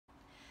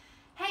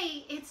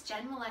Hey, it's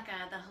Jen, the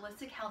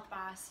Holistic Health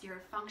Boss,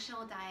 your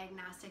functional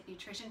diagnostic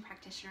nutrition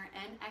practitioner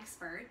and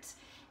expert.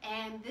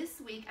 And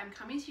this week I'm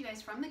coming to you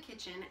guys from the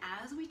kitchen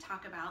as we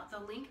talk about the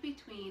link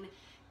between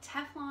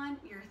Teflon,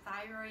 your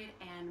thyroid,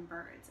 and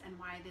birds, and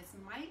why this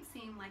might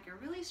seem like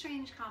a really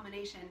strange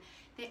combination.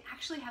 They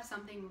actually have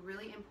something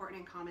really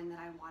important in common that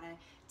I want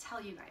to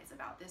tell you guys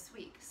about this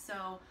week.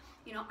 So,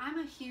 I'm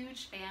a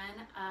huge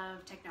fan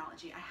of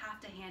technology. I have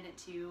to hand it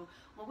to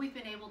what we've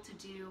been able to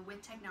do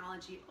with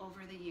technology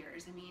over the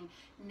years. I mean,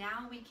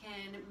 now we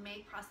can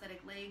make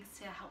prosthetic legs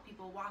to help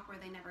people walk where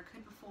they never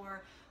could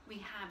before. We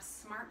have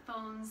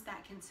smartphones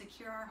that can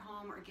secure our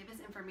home or give us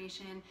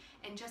information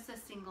in just a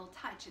single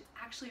touch. It's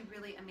actually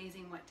really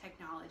amazing what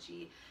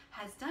technology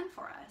has done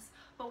for us.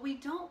 What we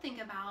don't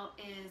think about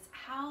is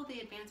how the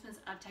advancements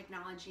of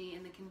technology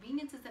and the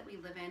conveniences that we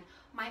live in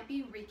might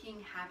be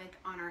wreaking havoc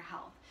on our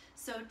health.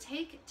 So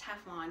take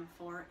Teflon,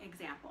 for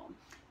example.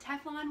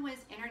 Teflon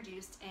was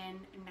introduced in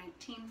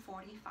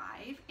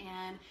 1945,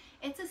 and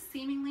it's a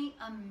seemingly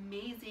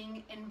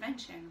amazing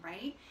invention,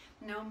 right?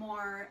 No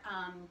more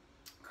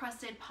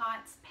crusted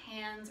pots,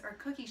 pans, or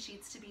cookie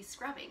sheets to be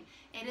scrubbing.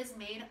 It has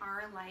made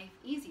our life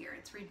easier.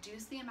 It's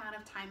reduced the amount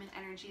of time and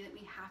energy that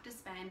we have to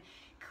spend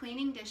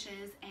cleaning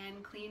dishes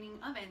and cleaning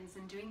ovens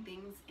and doing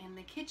things in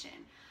the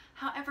kitchen.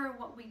 However,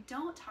 what we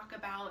don't talk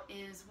about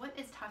is what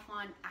is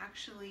Teflon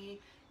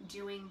actually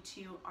doing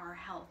to our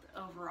health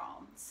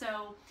overall.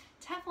 So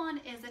Teflon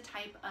is a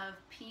type of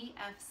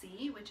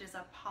PFC, which is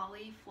a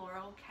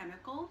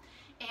polyfluorochemical,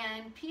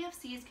 and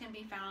PFCs can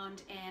be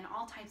found in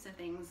all types of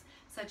things,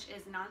 such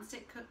as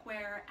nonstick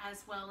cookware,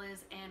 as well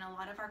as in a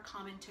lot of our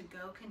common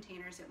to-go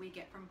containers that we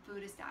get from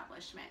food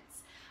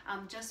establishments.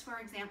 Just for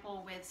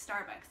example, with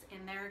Starbucks,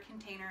 in their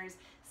containers,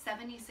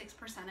 76%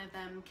 of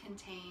them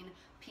contain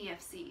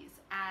PFCs.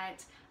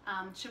 At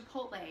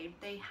Chipotle,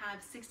 they have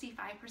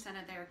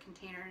 65% of their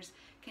containers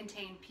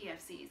contain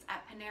PFCs.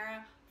 At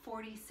Panera,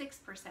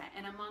 46%.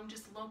 And among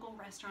just local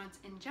restaurants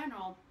in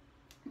general,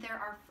 there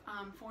are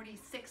 46%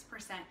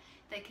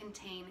 that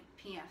contain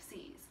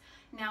PFCs.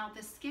 Now,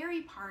 the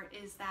scary part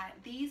is that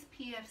these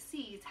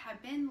PFCs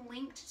have been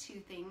linked to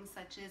things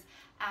such as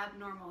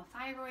abnormal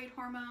thyroid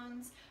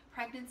hormones,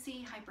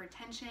 pregnancy,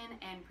 hypertension,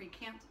 and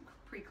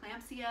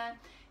preeclampsia,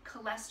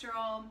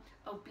 cholesterol,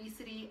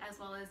 obesity, as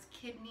well as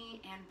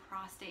kidney and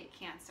prostate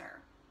cancer.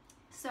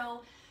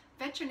 So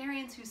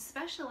veterinarians who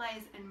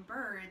specialize in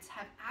birds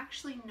have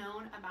actually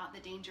known about the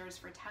dangers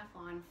for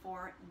Teflon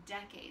for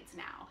decades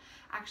now.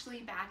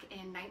 Actually, back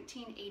in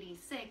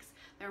 1986,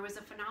 there was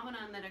a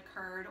phenomenon that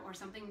occurred, or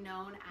something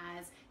known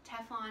as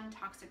Teflon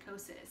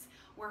toxicosis,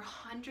 where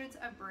hundreds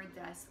of bird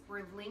deaths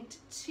were linked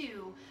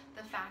to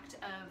the fact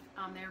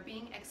of their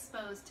being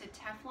exposed to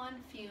Teflon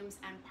fumes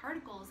and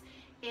particles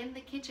in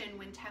the kitchen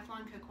when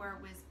Teflon cookware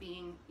was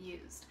being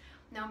used.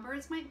 Now,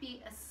 birds might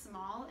be a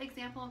small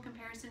example in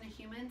comparison to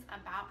humans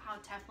about how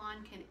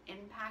Teflon can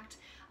impact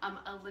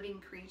a living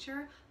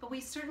creature, but we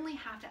certainly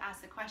have to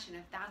ask the question,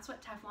 if that's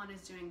what Teflon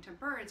is doing to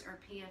birds or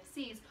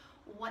PFCs,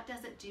 what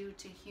does it do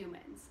to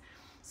humans?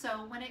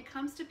 So when it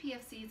comes to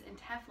PFCs and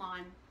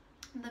Teflon,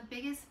 the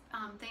biggest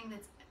thing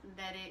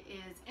that it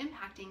is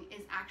impacting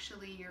is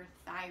actually your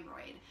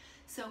thyroid.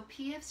 So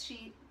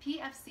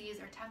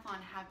PFCs or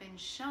Teflon have been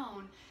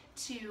shown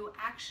to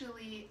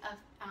actually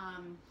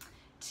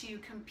to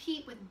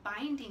compete with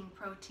binding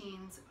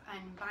proteins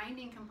and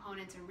binding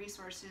components and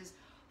resources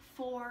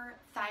for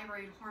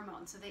thyroid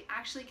hormones. So they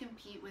actually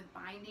compete with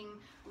binding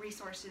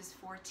resources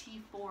for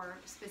T4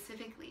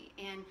 specifically,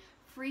 and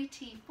free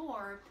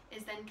T4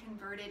 is then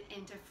converted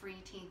into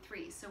free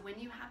T3. So when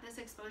you have this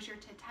exposure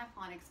to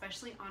Teflon,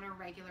 especially on a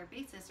regular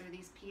basis, or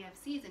these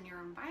PFCs in your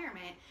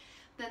environment,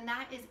 then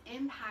that is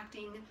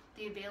impacting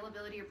the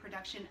availability or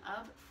production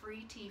of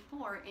free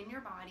T4 in your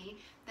body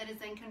that is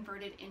then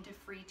converted into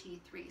free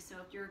T3. So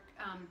if you're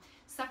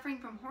suffering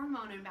from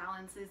hormone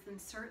imbalances, then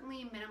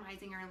certainly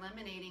minimizing or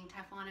eliminating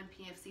Teflon and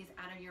PFCs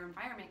out of your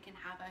environment can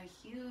have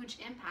a huge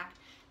impact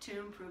to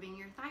improving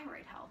your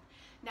thyroid health.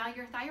 Now,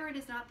 your thyroid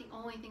is not the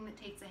only thing that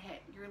takes a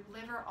hit. Your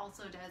liver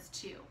also does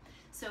too.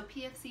 So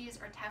PFCs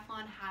or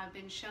Teflon have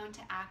been shown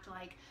to act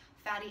like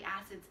fatty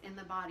acids in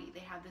the body.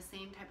 They have the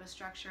same type of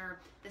structure,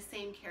 the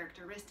same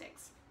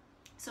characteristics.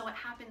 So what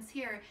happens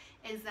here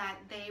is that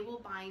they will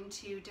bind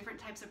to different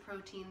types of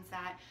proteins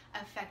that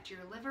affect your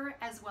liver,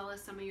 as well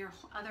as some of your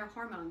other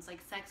hormones like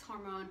sex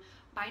hormone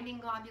binding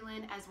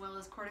globulin, as well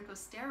as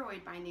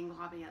corticosteroid binding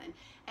globulin.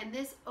 And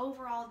this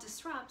overall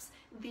disrupts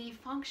the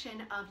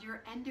function of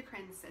your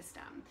endocrine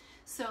system.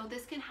 So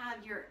this can have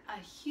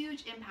a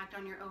huge impact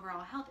on your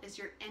overall health, as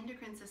your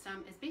endocrine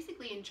system is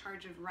basically in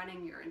charge of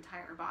running your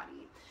entire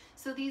body.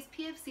 So these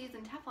PFCs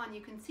and Teflon,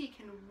 you can see,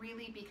 can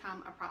really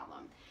become a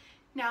problem.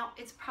 Now,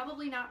 it's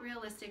probably not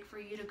realistic for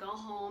you to go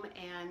home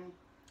and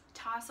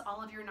toss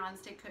all of your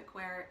nonstick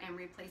cookware and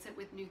replace it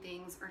with new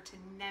things, or to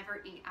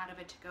never eat out of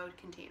a to-go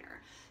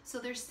container. So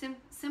there's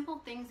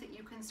simple things that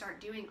you can start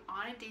doing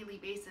on a daily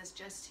basis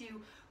just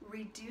to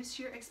reduce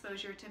your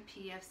exposure to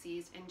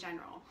PFCs in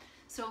general.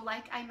 So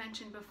like I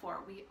mentioned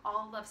before, we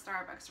all love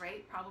Starbucks,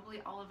 right? Probably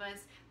all of us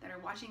that are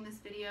watching this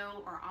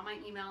video or on my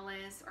email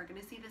list or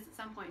gonna see this at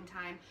some point in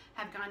time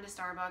have gone to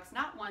Starbucks,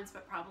 not once,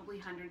 but probably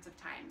hundreds of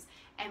times.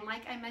 And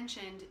like I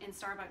mentioned, in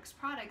Starbucks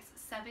products,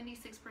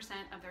 76%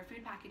 of their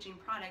food packaging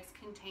products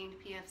contained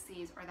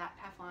PFCs or that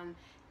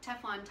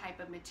Teflon type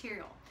of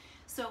material.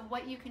 So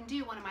what you can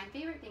do, one of my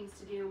favorite things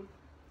to do,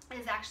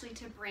 is actually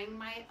to bring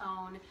my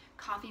own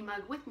coffee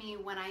mug with me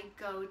when I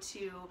go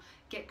to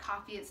get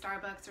coffee at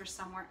Starbucks or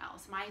somewhere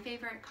else. My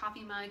favorite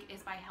coffee mug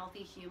is by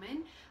Healthy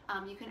Human.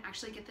 You can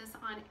actually get this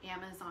on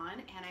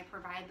Amazon, and I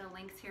provide the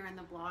links here in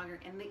the blog or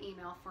in the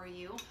email for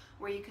you,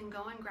 where you can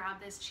go and grab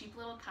this cheap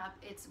little cup.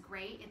 It's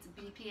great, it's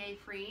BPA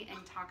free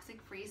and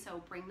toxic free,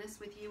 so bring this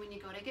with you when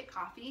you go to get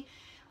coffee.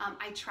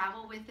 I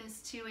travel with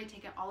this too. I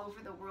take it all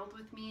over the world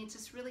with me. It's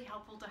just really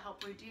helpful to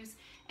help reduce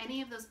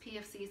any of those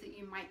PFCs that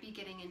you might be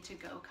getting into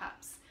go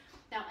cups.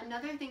 Now,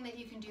 another thing that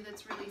you can do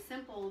that's really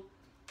simple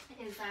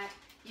is that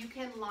you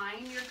can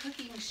line your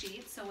cooking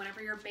sheets. So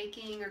whenever you're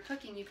baking or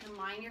cooking, you can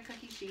line your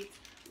cookie sheets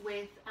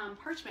with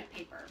parchment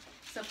paper.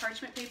 So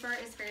parchment paper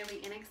is fairly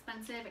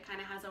inexpensive. It kind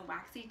of has a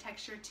waxy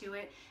texture to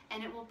it,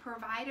 and it will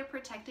provide a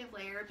protective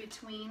layer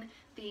between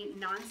the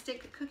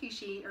non-stick cookie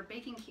sheet or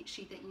baking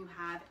sheet that you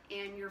have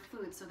and your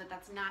food, so that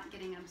that's not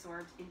getting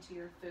absorbed into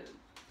your food.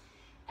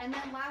 And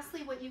then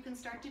lastly, what you can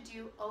start to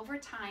do over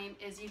time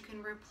is you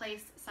can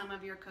replace some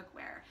of your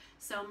cookware.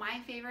 So my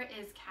favorite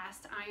is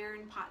cast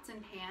iron pots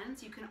and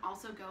pans. You can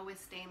also go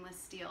with stainless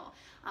steel.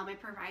 I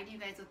provide you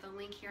guys with the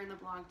link here in the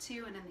blog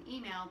too and in the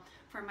email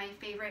for my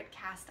favorite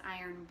cast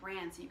iron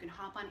brands. So you can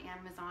hop on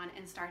Amazon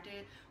and start to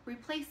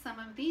replace some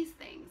of these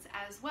things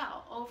as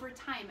well over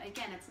time.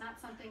 Again, it's not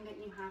something that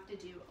you have to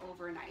do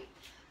overnight,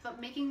 but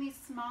making these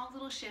small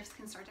little shifts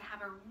can start to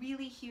have a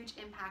really huge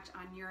impact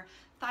on your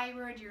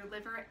thyroid, your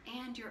liver,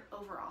 and your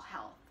overall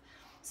health.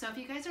 So if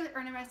you guys are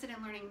interested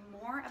in learning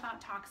more about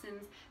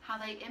toxins, how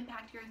they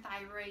impact your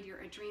thyroid, your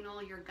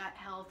adrenal, your gut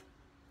health,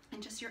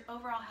 and just your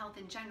overall health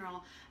in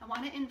general, I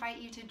want to invite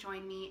you to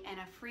join me in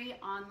a free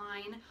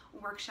online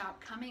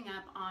workshop coming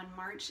up on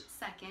March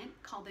 2nd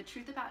called The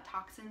Truth About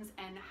Toxins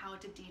and How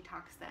to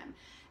Detox Them.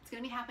 It's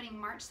going to be happening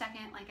March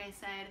 2nd, like I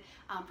said,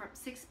 from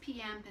 6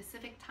 p.m.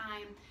 Pacific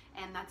time,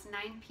 and that's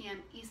 9 p.m.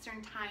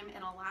 Eastern time.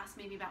 It'll last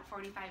maybe about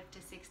 45 to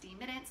 60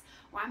 minutes,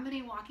 where I'm going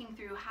to be walking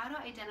through how to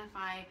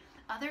identify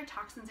other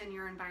toxins in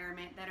your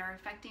environment that are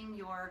affecting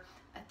your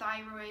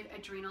thyroid,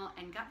 adrenal,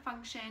 and gut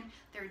function.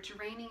 They're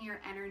draining your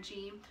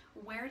energy,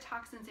 where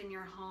toxins in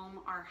your home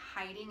are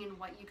hiding and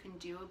what you can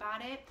do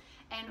about it,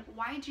 and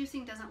why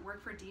juicing doesn't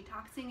work for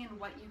detoxing and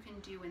what you can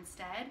do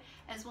instead,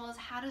 as well as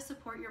how to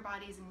support your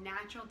body's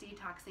natural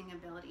detoxing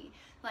ability.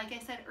 Like I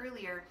said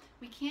earlier,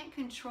 we can't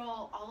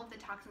control all of the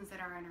toxins that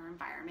are in our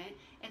environment.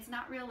 It's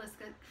not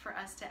realistic for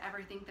us to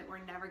ever think that we're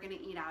never going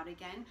to eat out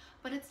again,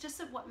 but it's just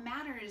that what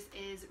matters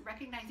is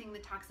recognizing the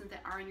toxins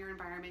that are in your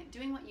environment,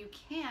 doing what you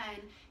can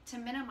to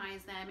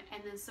minimize them,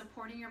 and then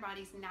supporting your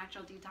body's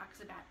natural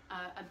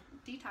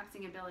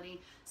detoxing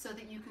ability so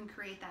that you can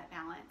create that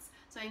balance.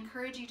 So I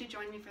encourage you to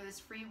join me for this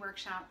free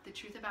workshop, The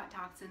Truth About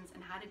Toxins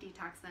and How to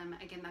Detox Them.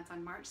 Again, that's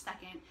on March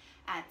 2nd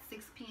at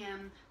 6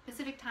 p.m.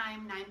 Pacific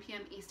time, 9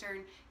 p.m.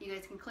 Eastern. You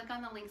guys can click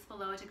on the links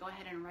below to go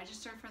ahead and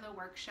register for the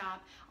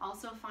workshop.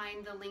 Also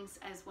find the links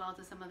as well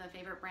to some of the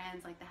favorite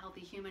brands like the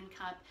Healthy Human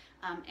Cup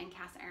and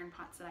cast iron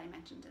pots that I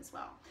mentioned as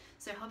well.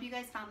 So I hope you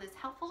guys found this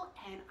helpful,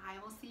 and I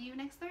will see you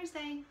next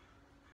Thursday.